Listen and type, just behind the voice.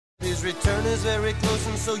His return is very close,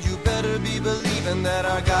 and so you better be believing that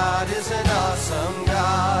our God is an awesome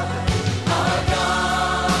God. Our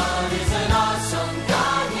God is an awesome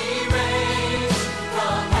God. He reigns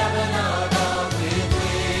from heaven above with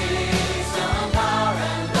wisdom, power,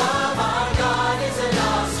 and love. Our God is an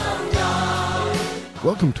awesome God.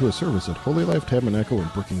 Welcome to a service at Holy Life Tabernacle in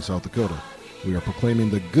Brookings, South Dakota. We are proclaiming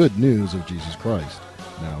the good news of Jesus Christ.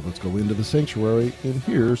 Now let's go into the sanctuary, and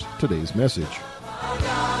here's today's message. Our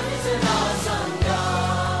God is an awesome God.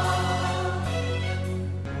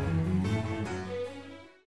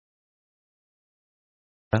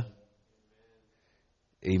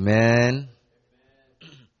 Amen.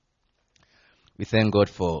 We thank God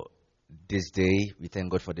for this day. We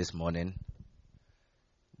thank God for this morning.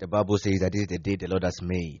 The Bible says that this is the day the Lord has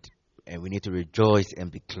made, and we need to rejoice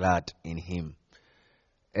and be glad in Him.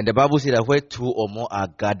 And the Bible says that where two or more are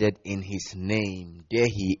gathered in His name, there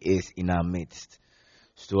He is in our midst.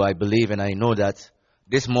 So I believe and I know that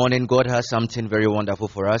this morning God has something very wonderful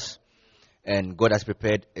for us. And God has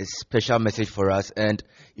prepared a special message for us. And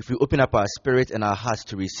if we open up our spirit and our hearts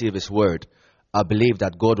to receive His word, I believe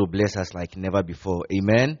that God will bless us like never before.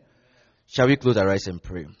 Amen. Shall we close our eyes and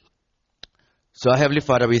pray? So our Heavenly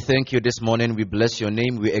Father, we thank You this morning. We bless Your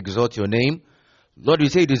name. We exalt Your name. Lord, we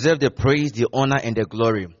say You deserve the praise, the honor, and the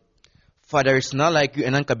glory. Father, it's not like You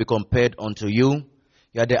and none can be compared unto You.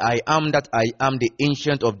 You are the I am that I am, the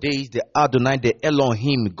Ancient of Days, the Adonai, the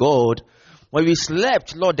Elohim, God. When we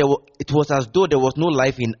slept, Lord, it was as though there was no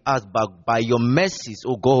life in us, but by Your mercies,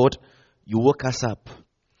 O God, You woke us up.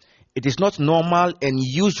 It is not normal and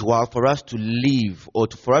usual for us to live or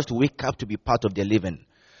for us to wake up to be part of the living.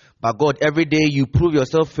 But God, every day You prove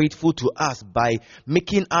Yourself faithful to us by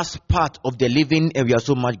making us part of the living, and we are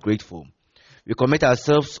so much grateful. We commit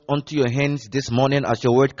ourselves unto Your hands this morning as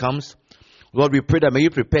Your word comes. Lord, we pray that may You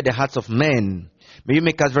prepare the hearts of men. May You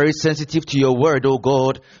make us very sensitive to Your word, O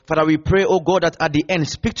God. Father, we pray, O God, that at the end,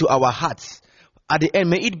 speak to our hearts. At the end,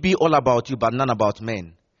 may it be all about You, but none about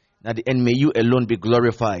men. At the end, may You alone be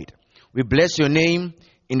glorified. We bless Your name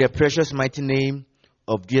in the precious mighty name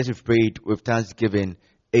of Jesus. We've prayed with thanksgiving.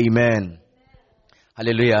 Amen.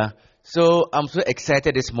 Hallelujah. So I'm so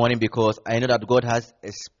excited this morning because I know that God has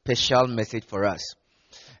a special message for us.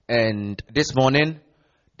 And this morning,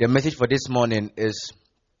 the message for this morning is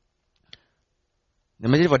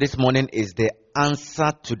the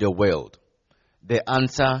answer to the world. The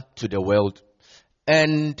answer to the world.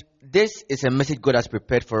 And this is a message God has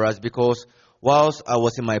prepared for us because whilst I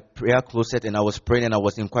was in my prayer closet and I was praying and I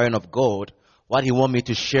was inquiring of God, what He wanted me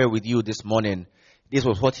to share with you this morning, this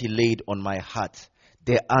was what He laid on my heart.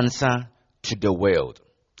 The answer to the world.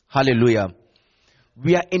 Hallelujah.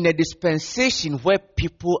 We are in a dispensation where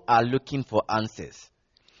people are looking for answers.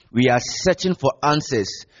 We are searching for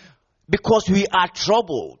answers because we are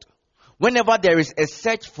troubled. Whenever there is a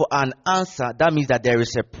search for an answer, that means that there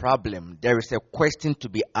is a problem. There is a question to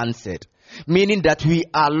be answered. Meaning that we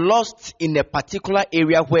are lost in a particular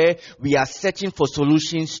area where we are searching for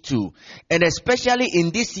solutions to. And especially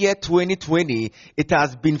in this year 2020, it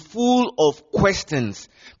has been full of questions.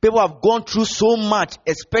 People have gone through so much,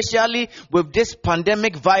 especially with this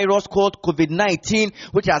pandemic virus called COVID-19,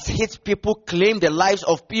 which has hit people, claimed the lives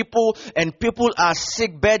of people, and people are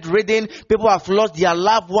sick, bedridden. People have lost their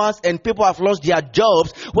loved ones, and people have lost their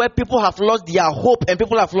jobs, where people have lost their hope, and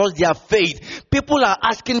people have lost their faith. People are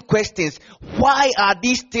asking questions. Why are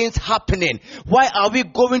these things happening? Why are we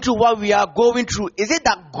going through what we are going through? Is it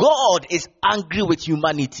that God is angry with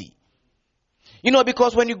humanity? You know,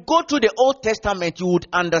 because when you go through the Old Testament, you would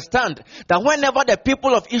understand that whenever the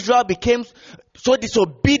people of Israel became so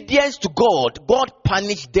disobedient to God, God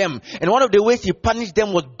punished them. And one of the ways He punished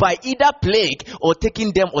them was by either plague or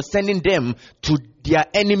taking them or sending them to their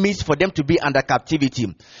enemies for them to be under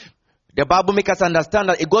captivity. The Bible makes us understand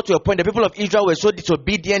that it got to a point the people of Israel were so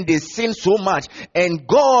disobedient, they sinned so much, and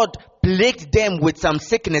God plagued them with some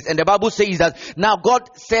sickness. And the Bible says that now God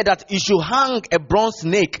said that you should hang a bronze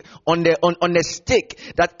snake on a stick,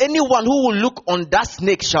 that anyone who will look on that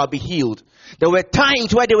snake shall be healed. There were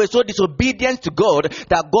times where they were so disobedient to God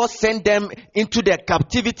that God sent them into the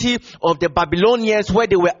captivity of the Babylonians, where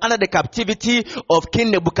they were under the captivity of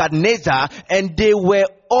King Nebuchadnezzar, and they were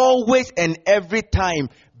always and every time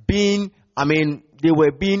they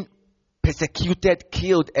were being persecuted,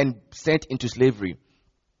 killed, and sent into slavery.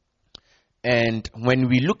 And when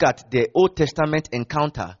we look at the Old Testament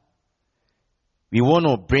encounter, we want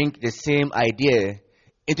to bring the same idea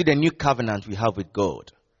into the new covenant we have with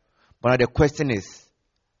God. But now the question is,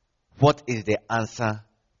 what is the answer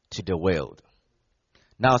to the world?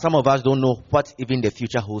 Now, some of us don't know what even the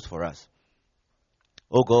future holds for us.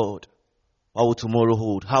 Oh God, What will tomorrow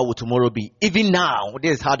hold? How will tomorrow be? Even now,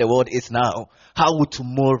 this is how the world is now. How will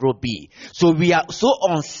tomorrow be? So we are so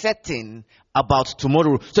uncertain about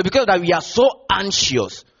tomorrow. So because of that, we are so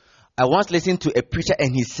anxious. I once listened to a preacher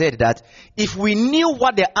and he said that if we knew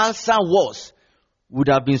what the answer was, we would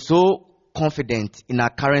have been so confident in our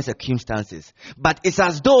current circumstances. But it's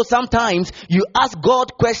as though sometimes you ask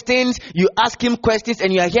God questions, you ask him questions,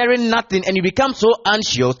 and you are hearing nothing, and you become so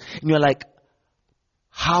anxious, and you're like,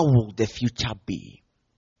 how will the future be?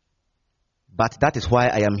 But that is why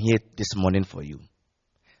I am here this morning for you.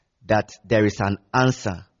 That there is an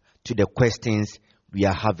answer to the questions we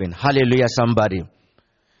are having. Hallelujah, somebody.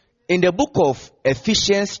 In the book of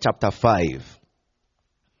Ephesians chapter 5,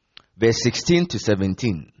 verse 16 to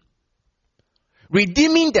 17.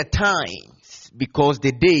 Redeeming the times, because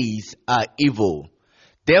the days are evil.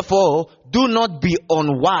 Therefore, do not be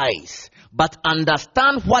unwise, but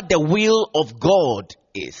understand what the will of God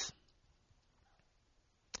is.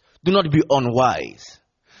 Do not be unwise.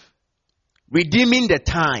 Redeeming the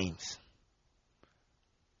times,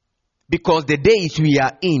 because the days we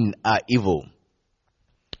are in are evil.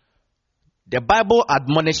 The Bible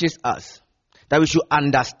admonishes us that we should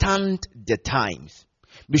understand the times.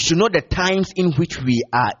 We should know the times in which we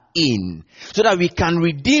are in, so that we can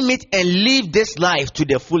redeem it and live this life to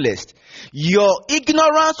the fullest. Your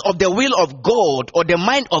ignorance of the will of God or the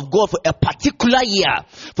mind of God for a particular year,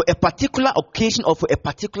 for a particular occasion, or for a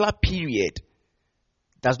particular period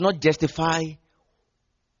does not justify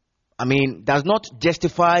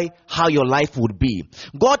how your life would be.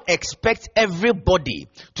 God expects everybody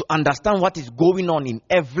to understand what is going on in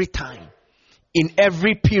every time, in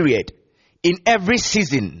every period, in every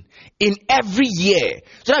season, in every year,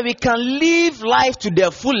 so that we can live life to the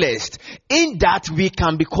fullest, in that we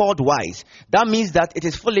can be called wise. That means that it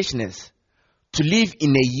is foolishness to live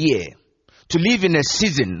in a year, to live in a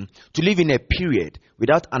season, to live in a period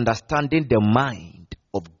without understanding the mind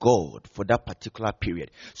of God for that particular period.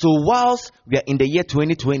 So whilst we are in the year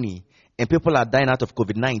 2020 and people are dying out of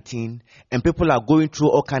COVID-19 and people are going through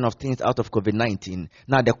all kinds of things out of COVID-19,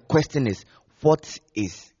 now the question is, what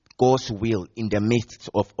is God's will in the midst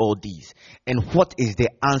of all these? And what is the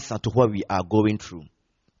answer to what we are going through?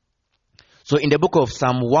 So in the book of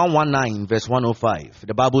Psalm 119 verse 105,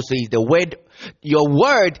 the Bible says, your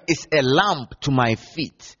word is a lamp to my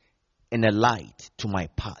feet and a light to my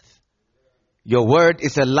path. Your word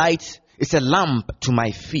is a lamp to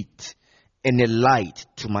my feet and a light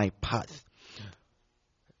to my path.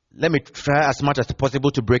 Let me try as much as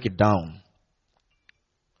possible to break it down.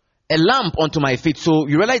 A lamp unto my feet. So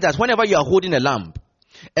you realize that whenever you are holding a lamp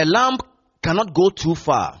cannot go too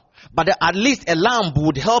far. But at least a lamp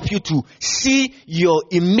would help you to see your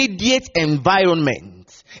immediate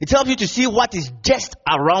environment. It helps you to see what is just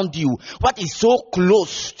around you, what is so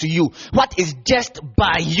close to you, what is just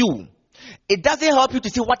by you. It doesn't help you to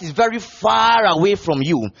see what is very far away from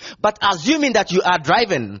you. But assuming that you are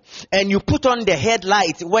driving and you put on the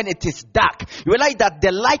headlight when it is dark, you realize that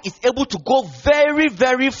the light is able to go very,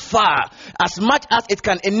 very far, as much as it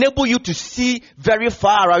can enable you to see very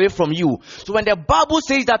far away from you. So when the Bible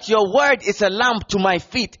says that your word is a lamp to my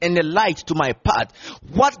feet and a light to my path,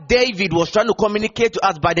 what David was trying to communicate to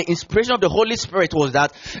us by the inspiration of the Holy Spirit was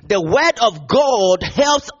that the word of God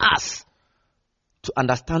helps us to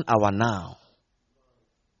understand our now,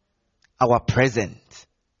 our present.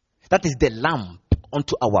 That is the lamp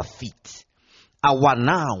unto our feet. Our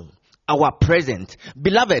now, our present.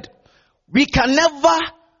 Beloved, we can never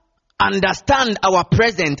understand our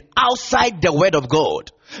present outside the word of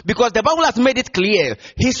God. Because the Bible has made it clear.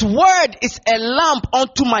 His word is a lamp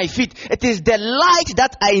unto my feet. It is the light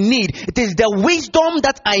that I need. It is the wisdom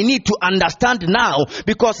that I need to understand now.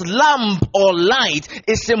 Because lamp or light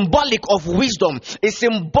is symbolic of wisdom. It's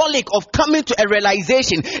symbolic of coming to a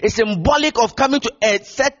realization. It's symbolic of coming to a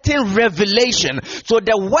certain revelation. So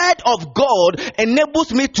the word of God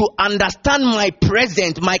enables me to understand my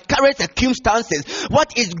present, my current circumstances.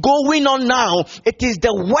 What is going on now? It is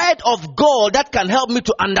the word of God that can help me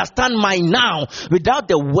to understand my now. Without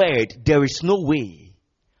the word, there is no way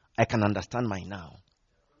I can understand my now.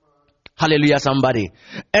 Hallelujah, somebody.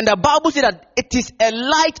 And the Bible says that it is a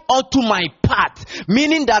light unto my path,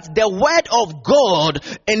 meaning that the word of God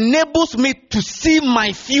enables me to see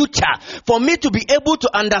my future, for me to be able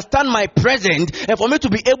to understand my present, and for me to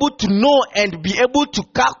be able to know and be able to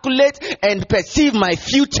calculate and perceive my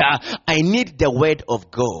future. I need the word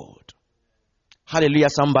of God. Hallelujah,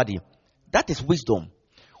 somebody. That is wisdom.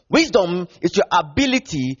 Wisdom is your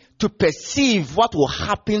ability to perceive what will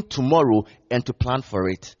happen tomorrow and to plan for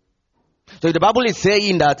it. So the Bible is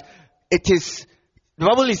saying that it is The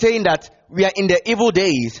Bible is saying that we are in the evil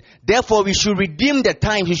days. Therefore, we should redeem the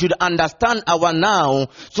times. We should understand our now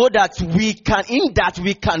so that we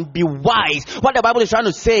can be wise. What the Bible is trying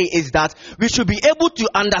to say is that we should be able to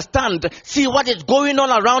understand, see what is going on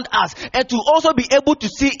around us, and to also be able to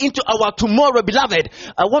see into our tomorrow, beloved.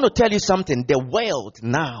 I want to tell you something. The world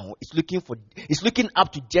now is looking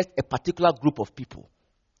up to just a particular group of people,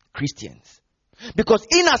 Christians. Because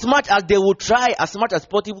in as much as they will try as much as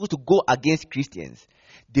possible to go against Christians,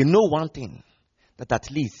 they know one thing, that at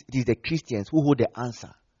least it is the Christians who hold the answer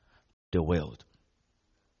to the world.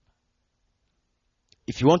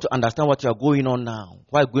 If you want to understand what you are going on now,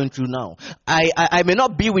 what you are going through now, I may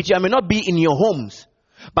not be with you, I may not be in your homes,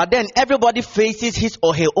 but then everybody faces his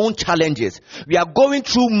or her own challenges. We are going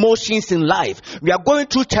through motions in life. We are going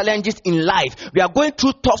through challenges in life. We are going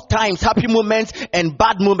through tough times, happy moments and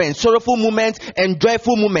bad moments, sorrowful moments and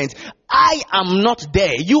joyful moments. I am not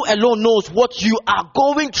there. You alone knows what you are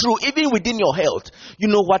going through, even within your health. You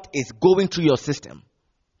know what is going through your system.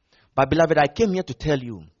 But beloved, I came here to tell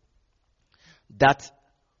you that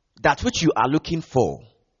which you are looking for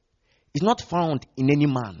is not found in any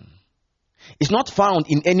man. It's not found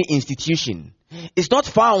in any institution. It's not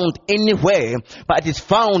found anywhere, but it is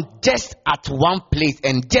found just at one place,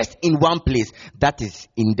 and just in one place. That is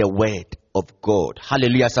in the Word of God.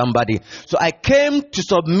 Hallelujah, somebody. So I came to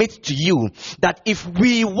submit to you that if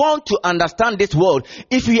we want to understand this world,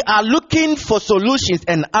 if we are looking for solutions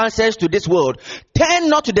and answers to this world, turn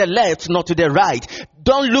not to the left, not to the right.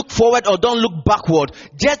 Don't look forward or don't look backward.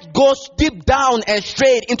 Just go deep down and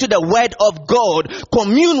straight into the Word of God.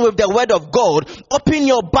 Commune with the Word of God. Open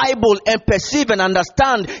your Bible and perceive and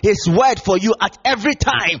understand His Word for you at every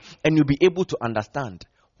time. And you'll be able to understand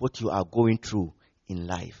what you are going through in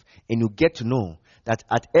life. And you get to know that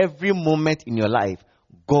at every moment in your life,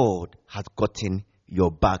 God has gotten your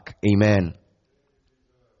back. Amen.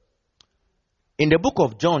 In the book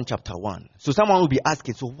of John chapter 1, so someone will be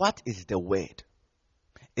asking, so what is the Word?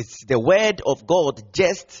 It's the Word of God,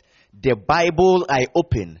 just the Bible I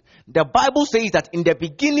open. The Bible says that in the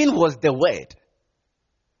beginning was the Word.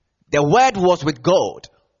 The Word was with God.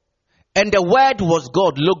 And the Word was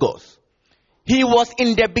God, Logos. He was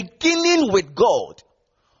in the beginning with God.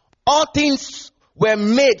 All things were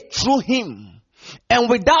made through Him. And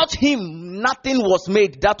without Him, nothing was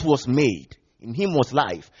made that was made. In Him was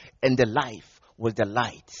life. And the life was the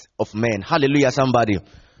light of men. Hallelujah, somebody.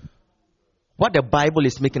 What the Bible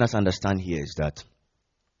is making us understand here is that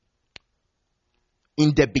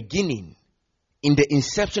in the beginning, in the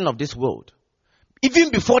inception of this world,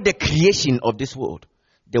 even before the creation of this world,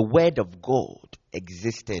 the Word of God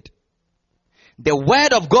existed. The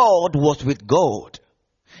Word of God was with God.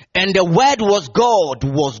 And the Word was God,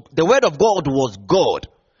 the Word of God was God.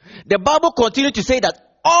 The Bible continued to say that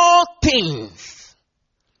all things,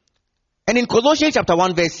 and in Colossians chapter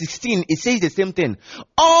 1 verse 16, it says the same thing.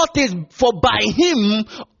 All things, for by Him,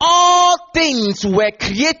 all things were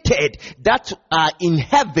created that are in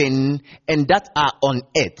heaven and that are on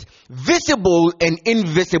earth. Visible and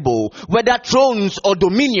invisible, whether thrones or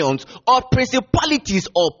dominions or principalities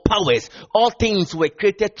or powers. All things were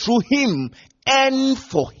created through Him and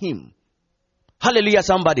for Him. Hallelujah,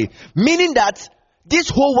 somebody. Meaning that this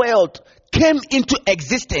whole world came into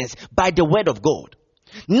existence by the Word of God.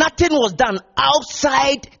 Nothing was done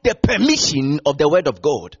outside the permission of the Word of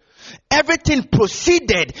God. Everything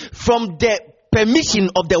proceeded from the permission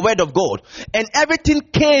of the Word of God. And everything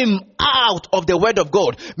came out of the Word of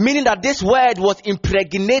God. Meaning that this Word was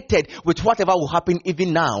impregnated with whatever will happen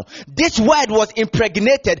even now. This Word was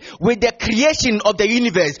impregnated with the creation of the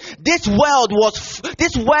universe. This Word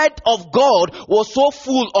of God was so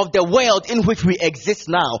full of the world in which we exist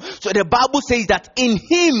now. So the Bible says that in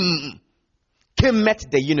Him met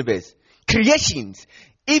the universe, creations,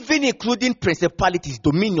 even including principalities,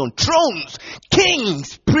 dominion, thrones,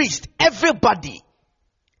 kings, priests, everybody,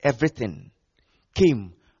 everything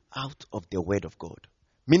came out of the Word of God.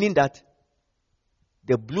 Meaning that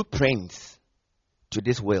the blueprints to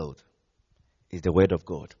this world is the Word of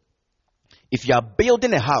God. If you are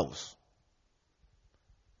building a house,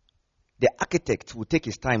 the architect will take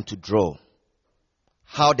his time to draw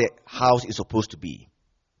how the house is supposed to be.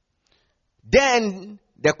 Then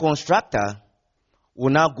the constructor will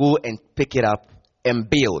now go and pick it up and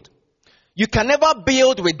build. You can never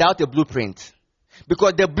build without a blueprint,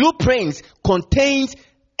 because the blueprint contains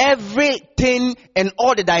everything and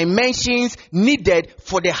all the dimensions needed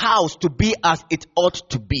for the house to be as it ought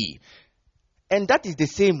to be. And that is the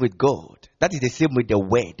same with God. That is the same with the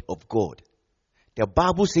Word of God. The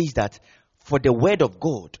Bible says that for the Word of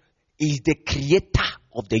God is the creator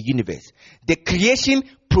of the universe. The creation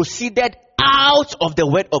proceeded out of the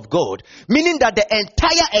word of God. Meaning that the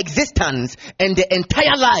entire existence and the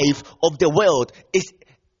entire life of the world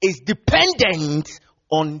is dependent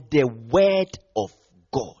on the word of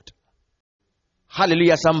God.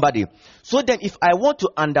 Hallelujah, somebody. So then if I want to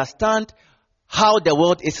understand how the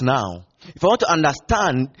world is now, if I want to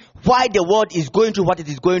understand why the world is going through what it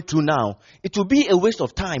is going through now, it will be a waste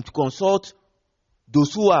of time to consult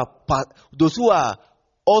those who are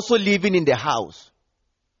also living in the house.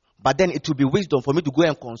 But then it will be wisdom for me to go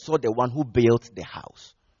and consult the one who built the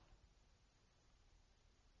house.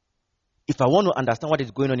 If I want to understand what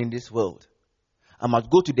is going on in this world, I must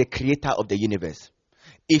go to the creator of the universe.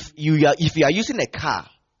 If you are using a car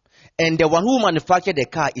and the one who manufactured the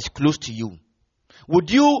car is close to you,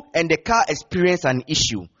 would you and the car experience an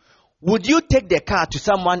issue? Would you take the car to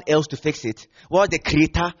someone else to fix it, while the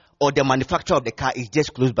creator or the manufacturer of the car is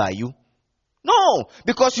just close by you? No,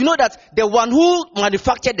 because you know that the one who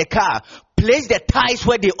manufactured the car placed the tires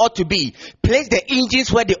where they ought to be, placed the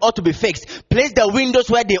engines where they ought to be fixed, placed the windows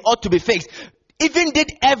where they ought to be fixed. Even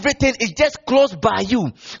did everything, is just close by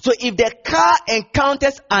you. So if the car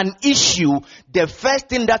encounters an issue, the first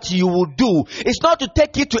thing that you will do is not to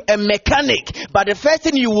take it to a mechanic, but the first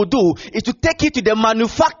thing you will do is to take it to the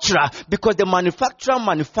manufacturer, because the manufacturer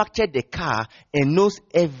manufactured the car and knows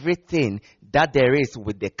everything that there is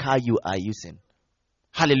with the car you are using.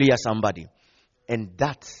 Hallelujah, somebody. And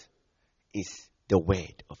that is the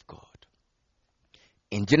word of God.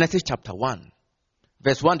 In Genesis chapter 1,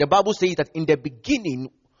 verse 1, the Bible says that in the beginning,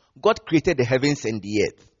 God created the heavens and the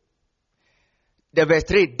earth. The verse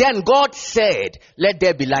 3, then God said, let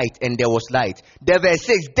there be light, and there was light. The verse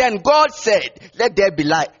 6, then God said, let there be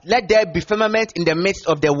light, let there be firmament in the midst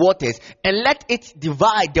of the waters, and let it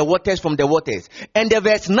divide the waters from the waters. And the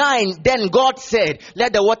verse 9, then God said,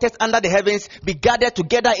 let the waters under the heavens be gathered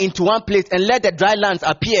together into one place, and let the dry lands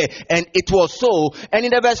appear. And it was so. And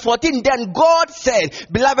in the verse 14, then God said,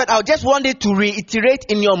 beloved, I just want you to reiterate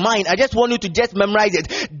in your mind, I just want you to just memorize it,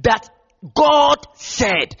 that God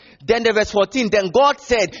said. Then the verse 14, then God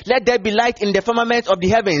said, let there be light in the firmament of the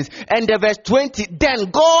heavens. And the verse 20,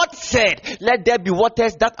 then God said, let there be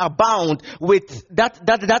waters that abound with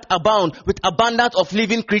that abound with abundance of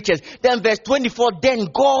living creatures. Then verse 24, then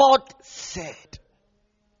God said.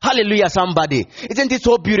 Hallelujah, somebody. Isn't it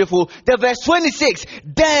so beautiful? The verse 26,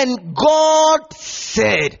 then God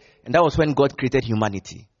said. And that was when God created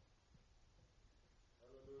humanity.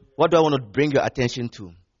 What do I want to bring your attention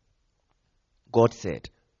to? God said,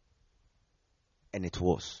 and it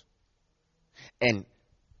was. And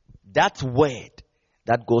that word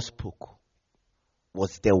that God spoke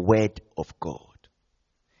was the word of God.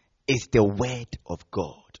 It's the word of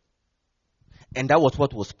God. And that was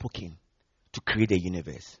what was spoken to create the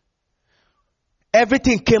universe.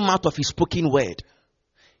 Everything came out of his spoken word.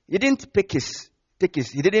 He didn't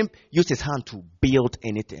he didn't use his hand to build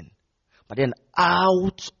anything. But then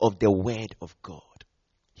out of the word of God,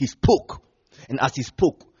 he spoke. And as he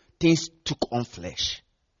spoke, things took on flesh.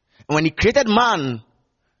 And when he created man,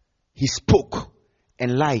 he spoke,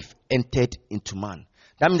 and life entered into man.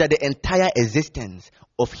 That means that the entire existence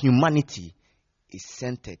of humanity is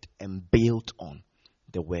centered and built on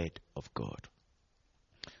the word of God.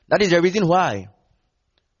 That is the reason why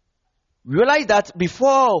we realize that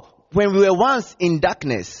before, when we were once in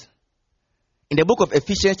darkness, in the book of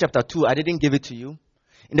Ephesians chapter 2, I didn't give it to you.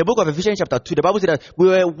 In the book of Ephesians chapter 2, the Bible said that we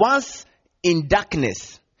were once in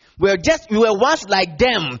darkness. We were once like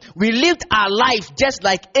them. We lived our life just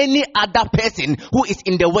like any other person who is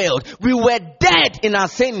in the world. We were dead in our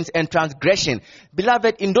sins and transgression.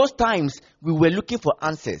 Beloved, in those times, we were looking for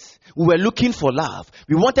answers. We were looking for love.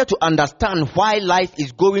 We wanted to understand why life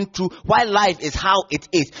is going through, why life is how it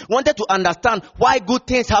is. We wanted to understand why good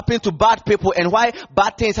things happen to bad people and why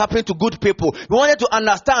bad things happen to good people. We wanted to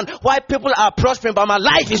understand why people are prospering but my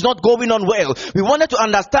life is not going on well. We wanted to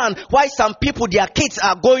understand why some people, their kids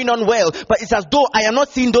are going on well, but it's as though I am not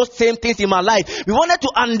seeing those same things in my life. We wanted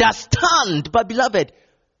to understand, but beloved,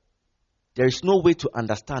 there is no way to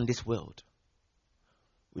understand this world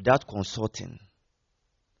without consulting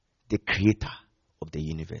the creator of the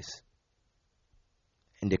universe.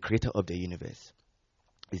 And the creator of the universe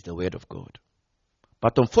is the word of God.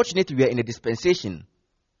 But unfortunately, we are in a dispensation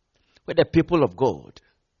where the people of God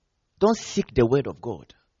don't seek the word of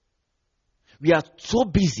God. We are so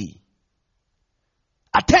busy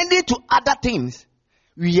attending to other things.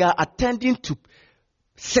 We are attending to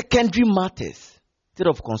secondary matters instead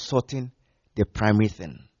of consulting the primary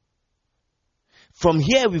thing. From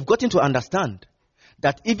here, we've gotten to understand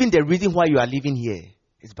that even the reason why you are living here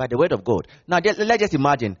is by the word of God. Now, let's just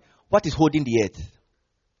imagine what is holding the earth.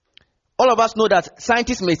 All of us know that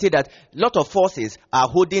scientists may say that a lot of forces are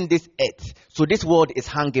holding this earth. So this world is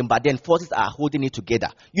hanging, but then forces are holding it together.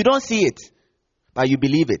 You don't see it, but you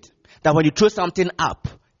believe it. That when you throw something up,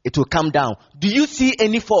 it will come down. Do you see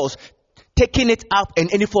any force taking it up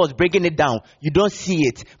and any force bringing it down? You don't see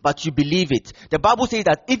it, but you believe it. The Bible says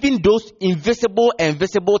that even those invisible and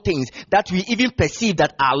visible things that we even perceive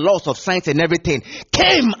that are laws of science and everything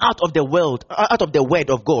came out of the world, out of the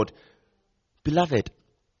word of God. Beloved,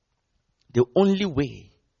 the only way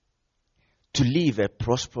to live a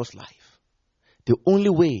prosperous life, the only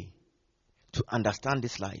way to understand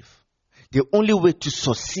this life, the only way to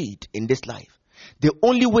succeed in this life, the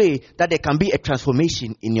only way that there can be a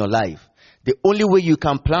transformation in your life, the only way you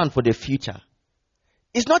can plan for the future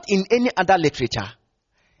is not in any other literature.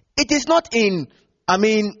 It is not in,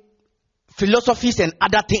 philosophies and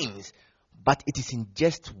other things, but it is in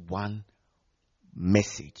just one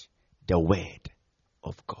message, the word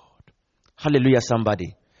of God. Hallelujah,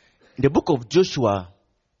 somebody. In the book of Joshua,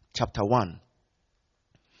 chapter 1,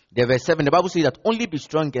 the verse 7, the Bible says that only be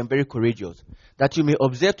strong and very courageous, that you may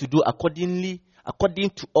observe to do according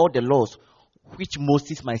to all the laws which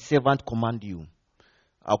Moses my servant command you.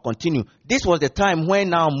 I'll continue. This was the time when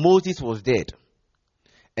now Moses was dead.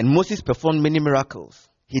 And Moses performed many miracles.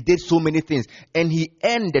 He did so many things. And he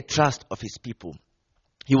earned the trust of his people.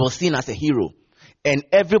 He was seen as a hero. And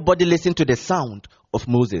everybody listened to the sound of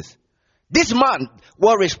Moses. This man,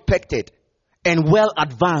 well respected and well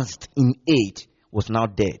advanced in age, was now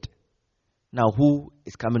dead. Now who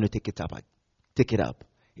is coming to take it up?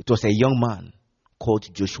 It was a young man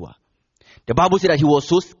called Joshua. The Bible said that he was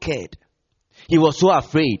so scared. He was so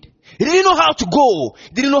afraid. He didn't know how to go.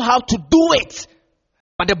 He didn't know how to do it.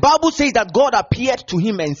 But the Bible says that God appeared to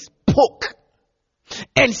him and spoke.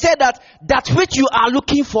 And said that which you are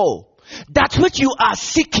looking for, that which you are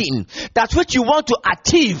seeking, that which you want to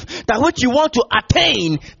achieve, that which you want to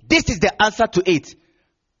attain, this is the answer to it.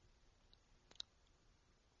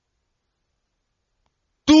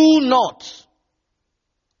 Do not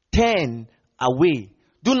turn away.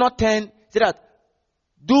 Do not turn, say that,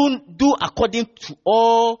 do according to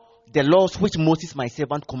all the laws which Moses my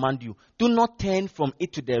servant command you. Do not turn from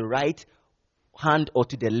it to the right hand or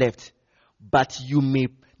to the left, but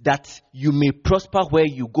that you may prosper where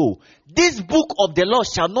you go. This book of the law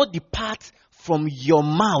shall not depart from your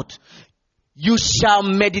mouth. You shall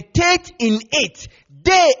meditate in it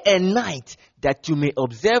day and night, that you may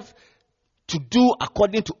observe to do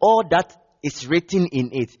according to all that is written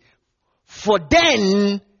in it. For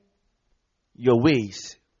then your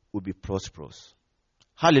ways will be prosperous.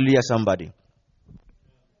 Hallelujah, somebody.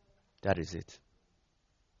 That is it.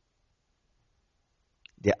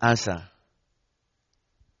 The answer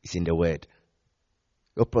is in the word.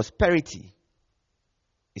 Your prosperity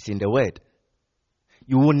is in the word.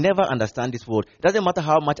 You will never understand this world. It doesn't matter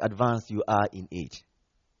how much advanced you are in age.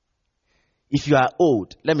 If you are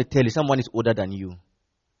old, let me tell you, someone is older than you.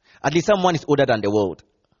 At least someone is older than the world.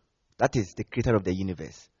 That is the creator of the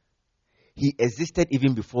universe. He existed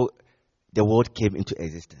even before the world came into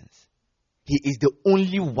existence. He is the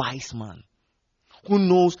only wise man who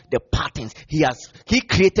knows the patterns. He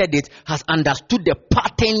created it, has understood the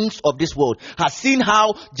patterns of this world, has seen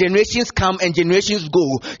how generations come and generations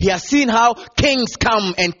go. He has seen how kings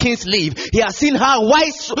come and kings leave. He has seen how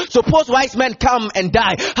supposed wise men come and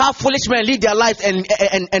die, how foolish men live their lives and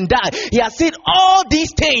die. He has seen all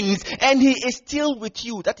these things, and he is still with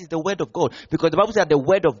you. That is the word of God, because the Bible says that the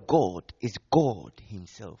word of God is God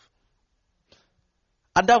himself.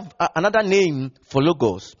 Another name for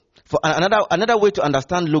Logos, for another way to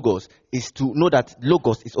understand Logos, is to know that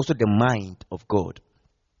Logos is also the mind of God.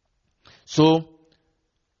 So,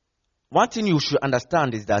 one thing you should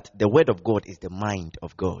understand is that the word of God is the mind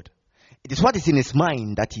of God. It is what is in his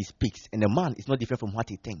mind that he speaks, and the man is not different from what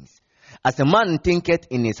he thinks. As a man thinketh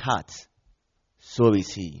in his heart, so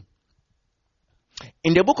is he.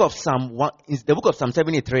 In the book of Psalm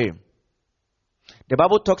 73, the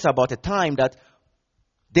Bible talks about a time that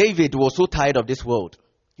David was so tired of this world.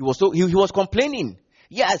 He was complaining.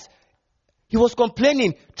 Yes, he was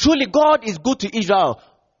complaining. Truly, God is good to Israel,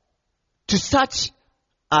 to such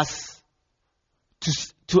as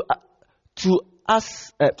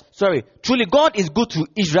truly, God is good to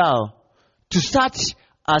Israel, to such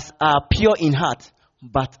as are pure in heart.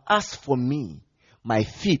 But as for me, my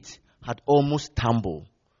feet had almost stumbled.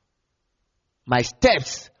 My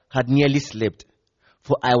steps had nearly slipped.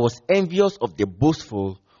 For I was envious of the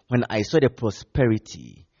boastful when I saw the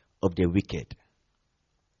prosperity of the wicked.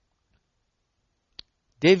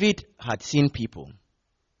 David had seen people,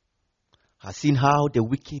 had seen how the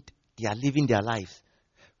wicked, they are living their lives.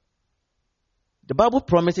 The Bible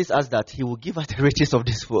promises us that he will give us the riches of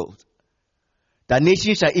this world. That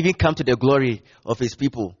nations shall even come to the glory of his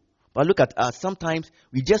people. But look at us. Sometimes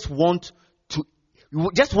we just want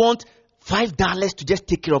 $5 to just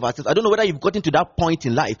take care of ourselves. I don't know whether you've gotten to that point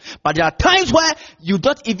in life, but there are times where you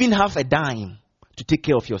don't even have a dime to take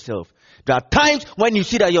care of yourself. There are times when you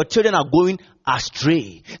see that your children are going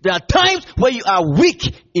astray. There are times where you are weak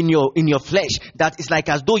in your flesh, that it's like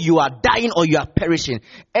as though you are dying or you are perishing.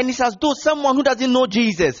 And it's as though someone who doesn't know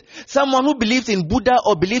Jesus, someone who believes in Buddha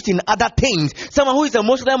or believes in other things, someone who is a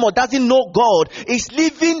Muslim or doesn't know God, is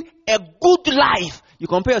living a good life. You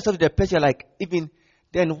compare yourself to the person, you're like, even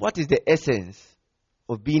then what is the essence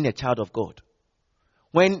of being a child of God?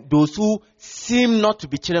 When those who seem not to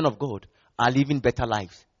be children of God are living better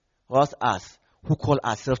lives. Whilst us, who call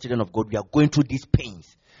ourselves children of God, we are going through these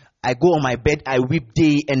pains. I go on my bed, I weep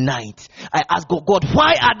day and night. I ask God,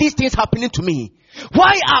 why are these things happening to me?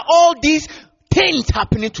 Why are all these things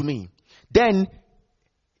happening to me? Then,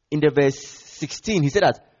 in the verse 16, he said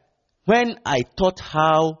that, then I thought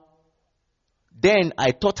how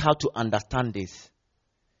to understand this.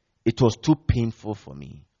 It was too painful for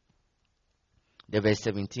me. The verse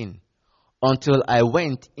 17, until I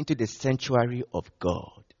went into the sanctuary of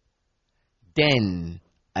God. Then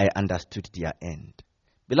I understood their end.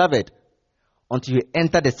 Beloved, until you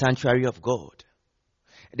enter the sanctuary of God.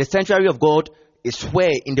 The sanctuary of God is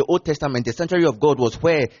where, in the Old Testament, the sanctuary of God was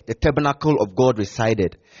where the tabernacle of God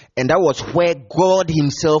resided. And that was where God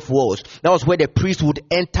himself was. That was where the priest would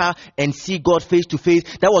enter and see God face to face.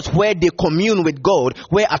 That was where they commune with God,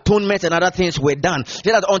 where atonements and other things were done. So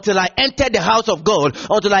that until I entered the house of God,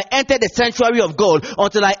 until I entered the sanctuary of God,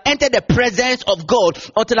 until I entered the presence of God,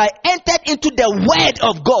 until I entered into the word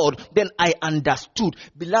of God, then I understood.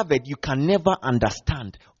 Beloved, you can never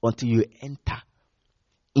understand until you enter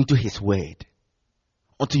into his word.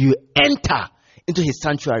 Until you enter into his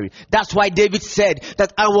sanctuary. That's why David said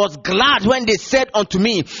that I was glad when they said unto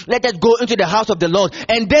me, let us go into the house of the Lord.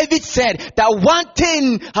 And David said that one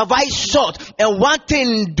thing have I sought and one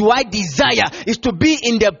thing do I desire, is to be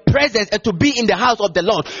in the presence and to be in the house of the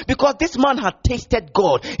Lord. Because this man had tasted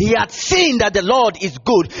God. He had seen that the Lord is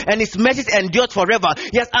good and his mercy endures forever.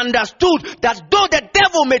 He has understood that though the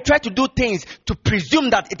devil may try to do things to presume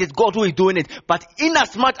that it is God who is doing it, but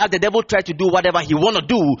inasmuch as the devil tries to do whatever he want to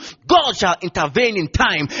do, God shall intervene in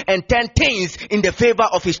time and turn things in the favor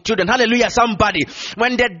of his children. Hallelujah, somebody.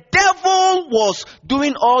 When the devil was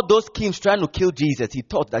doing all those schemes trying to kill Jesus, he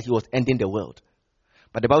thought that he was ending the world.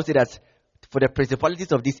 But the Bible said that for the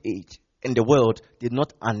principalities of this age and the world did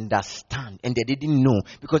not understand and they didn't know.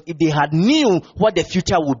 Because if they had knew what the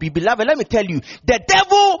future would be, beloved, let me tell you, the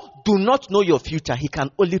devil do not know your future. He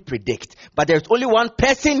can only predict. But there's only one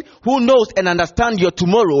person who knows and understands your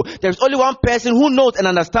tomorrow. There's only one person who knows and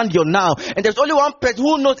understands your now. And there's only one person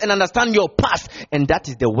who knows and understands your past. And that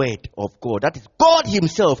is the word of God. That is God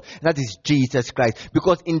himself. That is Jesus Christ.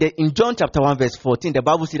 Because in John chapter 1 verse 14, the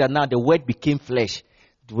Bible says that now the word became flesh,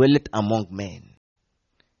 dwelleth among men.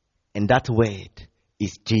 And that word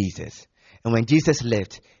is Jesus. And when Jesus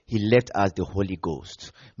left, he left us the Holy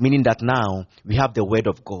Ghost. Meaning that now we have the word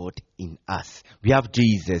of God in us. We have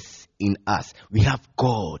Jesus in us. We have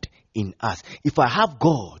God in us. If I have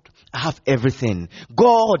God, I have everything.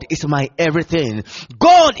 God is my everything.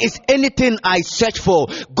 God is anything I search for.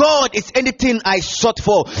 God is anything I sought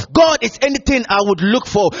for. God is anything I would look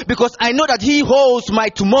for. Because I know that he holds my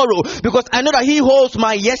tomorrow. Because I know that he holds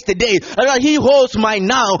my yesterday. I know that he holds my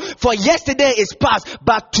now. For yesterday is past,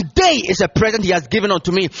 but today is a present he has given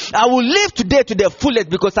unto me. I will live today to the fullest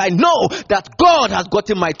because I know that God has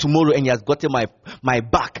gotten my tomorrow and he has gotten my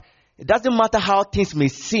back. It doesn't matter how things may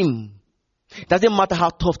seem. It doesn't matter how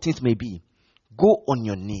tough things may be. Go on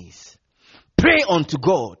your knees. Pray unto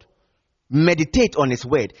God. Meditate on his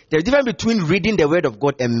word. There's a difference between reading the word of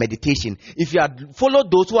God and meditation. If you had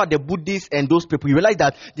followed those who are the Buddhists and those people, you realize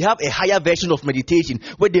that they have a higher version of meditation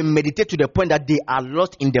where they meditate to the point that they are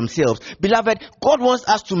lost in themselves. Beloved, God wants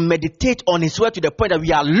us to meditate on his word to the point that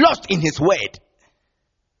we are lost in his word.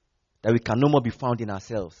 That we can no more be found in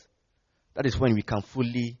ourselves. That is when we can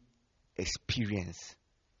fully experience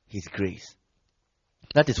his grace.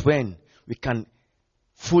 That is when we can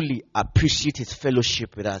fully appreciate his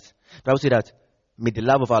fellowship with us. The Bible says that may the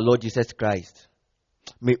love of our Lord Jesus Christ,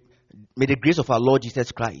 may the grace of our Lord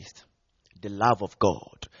Jesus Christ, the love of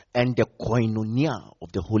God, and the koinonia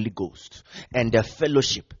of the Holy Ghost, and the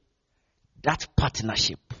fellowship, that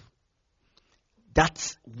partnership,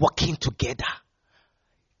 that working together.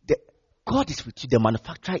 God is with you. The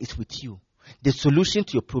manufacturer is with you. The solution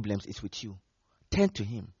to your problems is with you. Turn to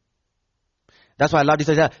him. That's why I love this.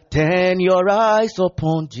 Turn your eyes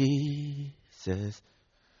upon Jesus, Jesus,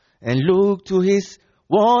 and look to his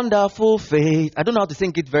wonderful face. I don't know how to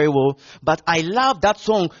sing it very well, but I love that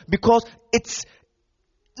song because it's,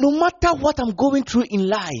 no matter what I'm going through in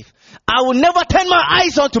life, I will never turn my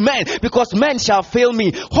eyes onto men, because men shall fail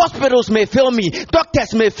me. Hospitals may fail me.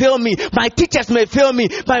 Doctors may fail me. My teachers may fail me.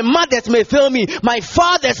 My mothers may fail me. My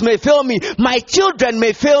fathers may fail me. My children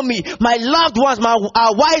may fail me. My loved ones,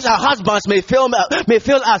 our wives, our husbands may fail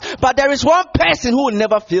us. But there is one person who will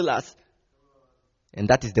never fail us, and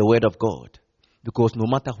that is the word of God. Because no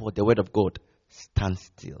matter what, the word of God stands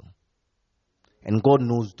still. And God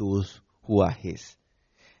knows those who are his.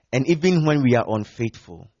 And even when we are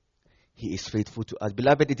unfaithful, he is faithful to us.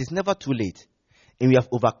 Beloved, it is never too late. And we have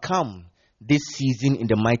overcome this season in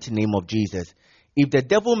the mighty name of Jesus. If the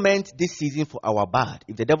devil meant this season for our bad,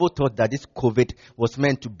 if the devil thought that this COVID was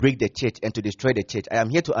meant to break the church and to destroy the church, I am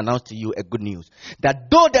here to announce to you a good news.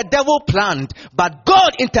 That though the devil planned, but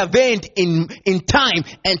God intervened in time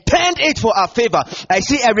and turned it for our favor. I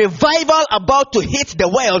see a revival about to hit the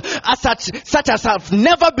world such as have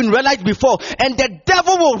never been realized before. And the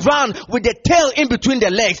devil will run with the tail in between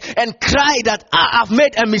the legs and cry that I've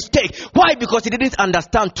made a mistake. Why? Because he didn't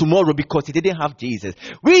understand tomorrow, because he didn't have Jesus.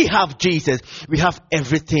 We have Jesus. We have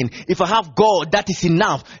everything. If I have God, that is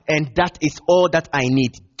enough, and that is all that I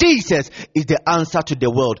need. Jesus is the answer to the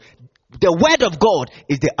world. The word of God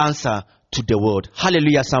is the answer to the world.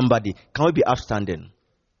 Hallelujah, somebody. Can we be upstanding?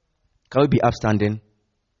 Can we be upstanding?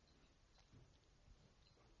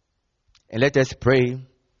 And let us pray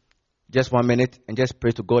just 1 minute and just pray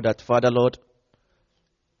to God that, Father, Lord,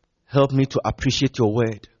 help me to appreciate your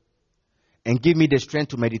word and give me the strength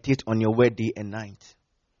to meditate on your word day and night.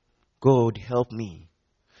 God, help me.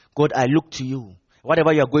 God, I look to you.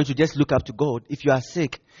 Whatever you are going to, just look up to God. If you are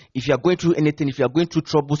sick, if you are going through anything, if you are going through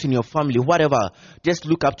troubles in your family, whatever, just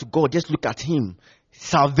look up to God. Just look at him.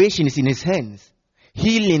 Salvation is in his hands.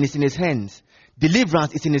 Healing is in his hands.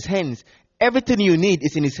 Deliverance is in his hands. Everything you need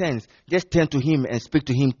is in his hands. Just turn to him and speak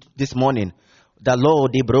to him this morning. The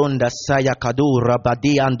Lord Lebronda Saya Kadu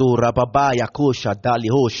Rabadiando Rababaya Kosha Dali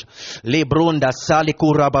Hosh Lebronda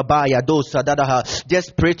Saliku Rababaya Dosa Dadaha.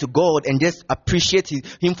 Just pray to God and just appreciate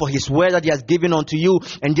him for his word that he has given unto you,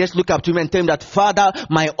 and just look up to him and tell him that, Father,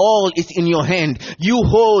 my all is in your hand. You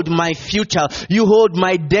hold my future. You hold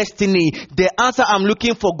my destiny. The answer I'm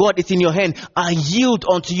looking for, God, is in your hand. I yield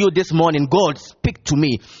unto you this morning. God, speak to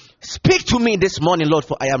me. Speak to me this morning, Lord,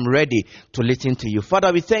 for I am ready to listen to you.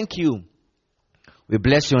 Father, we thank you. We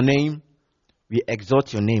bless your name. We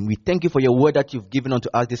exalt your name. We thank you for your word that you've given unto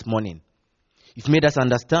us this morning. You've made us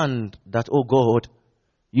understand that, oh God,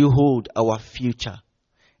 you hold our future.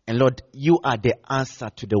 And Lord, you are the answer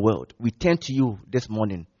to the world. We turn to you this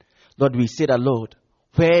morning. Lord, we say that, Lord,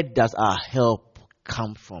 where does our help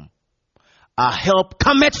come from? Our help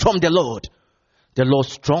cometh from the Lord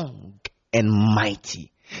strong and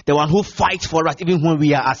mighty. The one who fights for us even when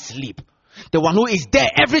we are asleep. The one who is there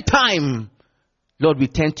every time. Lord, we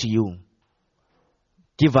turn to you.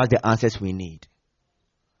 Give us the answers we need.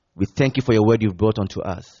 We thank you for your word you've brought unto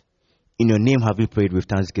us. In your name have we prayed with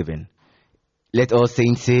thanksgiving. Let all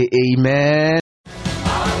saints say amen.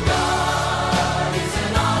 Our God is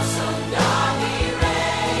an awesome God. He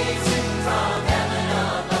reigns from heaven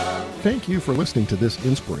above. Thank you for listening to this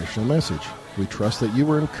inspirational message. We trust that you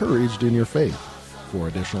were encouraged in your faith. For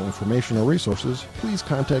additional information or resources, please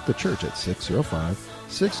contact the church at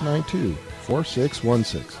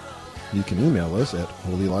 605-692-4616. You can email us at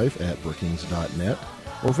holylife@brookings.net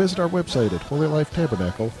or visit our website at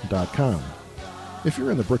holylifetabernacle.com. If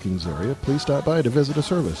you're in the Brookings area, please stop by to visit a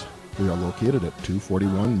service. We are located at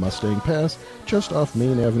 241 Mustang Pass, just off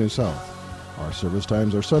Main Avenue South. Our service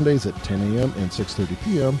times are Sundays at 10 a.m. and 6:30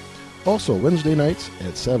 p.m., also Wednesday nights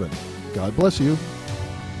at 7. God bless you.